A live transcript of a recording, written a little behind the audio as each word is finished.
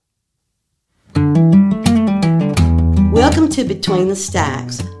to Between the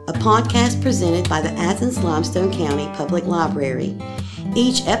Stacks, a podcast presented by the Athens Limestone County Public Library.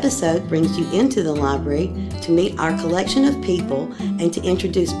 Each episode brings you into the library to meet our collection of people and to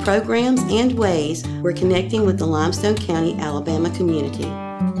introduce programs and ways we're connecting with the Limestone County, Alabama community.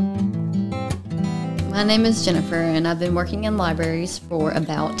 My name is Jennifer, and I've been working in libraries for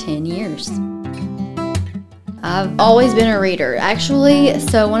about 10 years. I've always been a reader. Actually,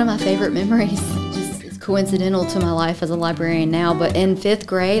 so one of my favorite memories just is coincidental to my life as a librarian now, but in 5th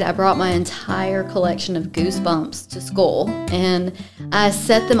grade, I brought my entire collection of Goosebumps to school, and I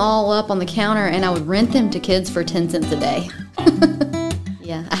set them all up on the counter, and I would rent them to kids for 10 cents a day.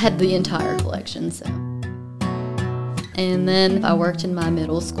 Yeah, I had the entire collection, so. And then I worked in my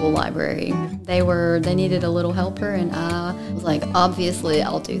middle school library. They needed a little helper, and I was like, obviously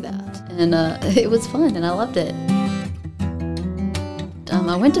I'll do that. And it was fun, and I loved it.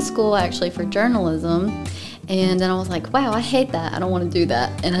 I went to school actually for journalism, and then I was like, wow, I hate that. I don't want to do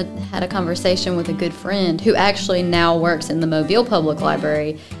that. And I had a conversation with a good friend who actually now works in the Mobile Public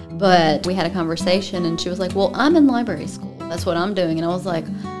Library. But we had a conversation, and she was like, well, I'm in library school. That's what I'm doing. And I was like,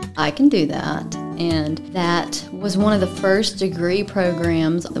 I can do that. And that was one of the first degree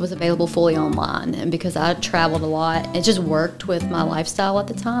programs that was available fully online. And because I traveled a lot, it just worked with my lifestyle at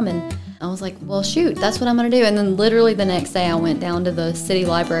the time. And I was like, well, shoot, that's what I'm going to do. And then literally the next day I went down to the city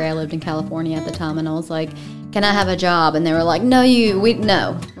library. I lived in California at the time. And I was like, can I have a job? And they were like, no,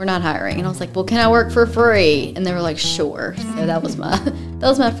 we're not hiring. And I was like, well, can I work for free? And they were like, sure. So that was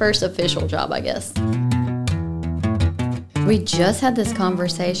my first official job, I guess. We just had this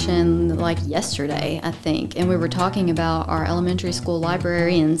conversation like yesterday, I think, and we were talking about our elementary school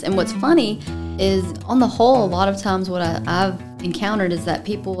librarians. And what's funny is, on the whole, a lot of times what I've encountered is that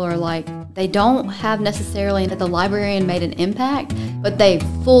people are like, they don't have necessarily that the librarian made an impact, but they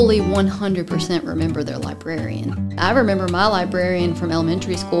fully 100% remember their librarian. I remember my librarian from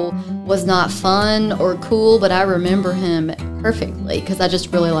elementary school was not fun or cool, but I remember him perfectly because I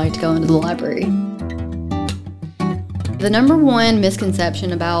just really liked going to the library. The number one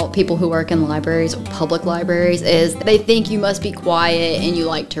misconception about people who work in libraries or public libraries is they think you must be quiet and you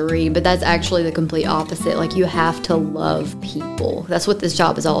like to read, but that's actually the complete opposite. Like, you have to love people. That's what this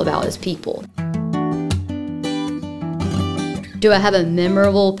job is all about, is people. Do I have a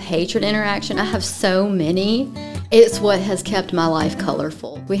memorable patron interaction? I have so many. It's what has kept my life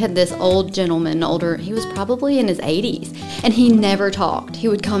colorful. We had this old gentleman, he was probably in his 80s, and he never talked. He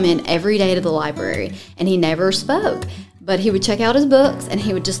would come in every day to the library, and he never spoke. But he would check out his books, and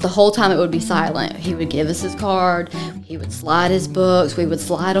he would just, the whole time it would be silent. He would give us his card, he would slide his books, we would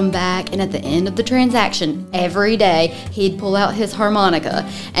slide them back, and at the end of the transaction, every day, he'd pull out his harmonica,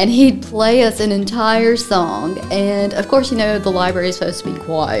 and he'd play us an entire song. And of course, the library is supposed to be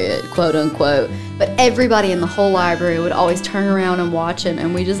quiet, quote unquote, but everybody in the whole library would always turn around and watch him,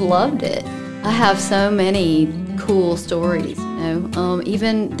 and we just loved it. I have so many cool stories,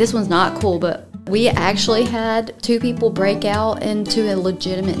 even, this one's not cool, but we actually had 2 people break out into a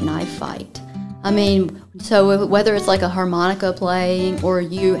legitimate knife fight. I mean, so whether it's like a harmonica playing or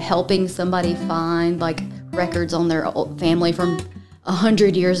you helping somebody find like records on their old family from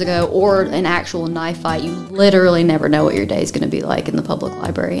 100 years ago or an actual knife fight, you literally never know what your day is going to be like in the public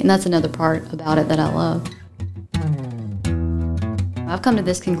library. And that's another part about it that I love. I've come to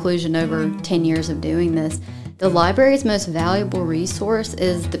this conclusion over 10 years of doing this. The library's most valuable resource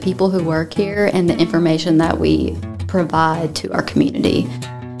is the people who work here and the information that we provide to our community.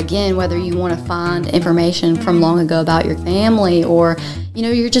 Again, whether you want to find information from long ago about your family, or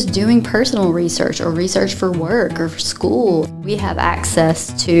you're just doing personal research or research for work or for school, we have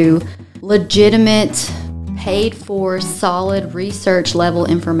access to legitimate, paid for, solid research level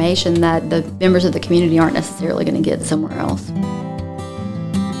information that the members of the community aren't necessarily going to get somewhere else.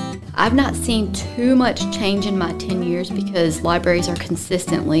 I've not seen too much change in my 10 years because libraries are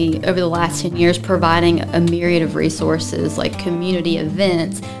consistently, over the last 10 years, providing a myriad of resources like community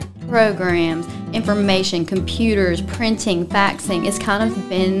events, programs, information, computers, printing, faxing. It's kind of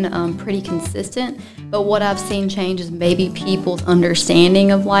been pretty consistent, but what I've seen change is maybe people's understanding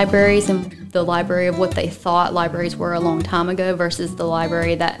of libraries and the library of what they thought libraries were a long time ago versus the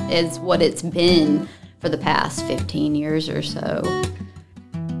library that is what it's been for the past 15 years or so.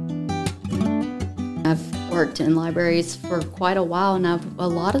 I've worked in libraries for quite a while, and a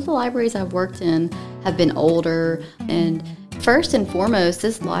lot of the libraries I've worked in have been older. And first and foremost,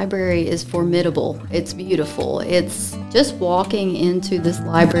 this library is formidable. It's beautiful. It's just walking into this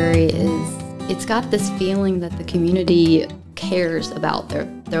library it's got this feeling that the community cares about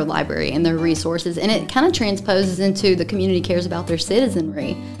their library and their resources, and it kind of transposes into the community cares about their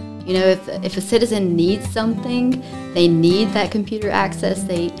citizenry. You know, if a citizen needs something, they need that computer access,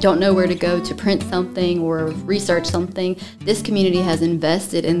 they don't know where to go to print something or research something, this community has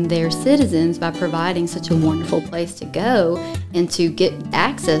invested in their citizens by providing such a wonderful place to go and to get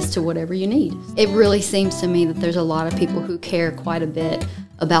access to whatever you need. It really seems to me that there's a lot of people who care quite a bit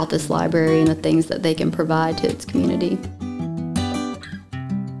about this library and the things that they can provide to its community.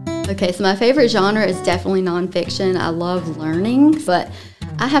 Okay, so my favorite genre is definitely nonfiction. I love learning, but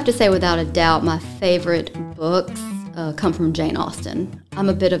I have to say without a doubt my favorite books come from Jane Austen. I'm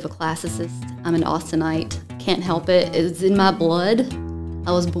a bit of a classicist. I'm an Austenite. Can't help it. It's in my blood.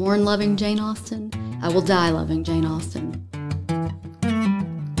 I was born loving Jane Austen. I will die loving Jane Austen.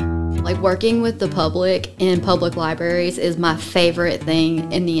 Like, working with the public in public libraries is my favorite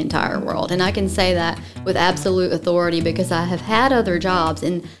thing in the entire world. And I can say that with absolute authority because I have had other jobs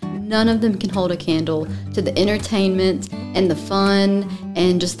and none of them can hold a candle to the entertainment and the fun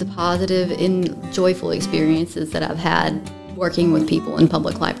and just the positive and joyful experiences that I've had working with people in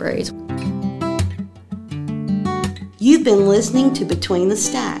public libraries. You've been listening to Between the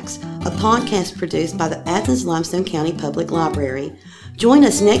Stacks, a podcast produced by the Athens Limestone County Public Library. Join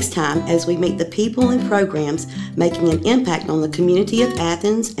us next time as we meet the people and programs making an impact on the community of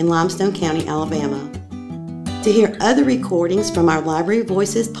Athens and Limestone County, Alabama. To hear other recordings from our Library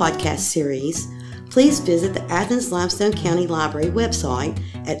Voices podcast series, please visit the Athens Limestone County Library website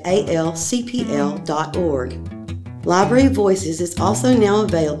at alcpl.org. Library Voices is also now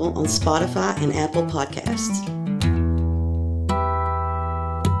available on Spotify and Apple Podcasts.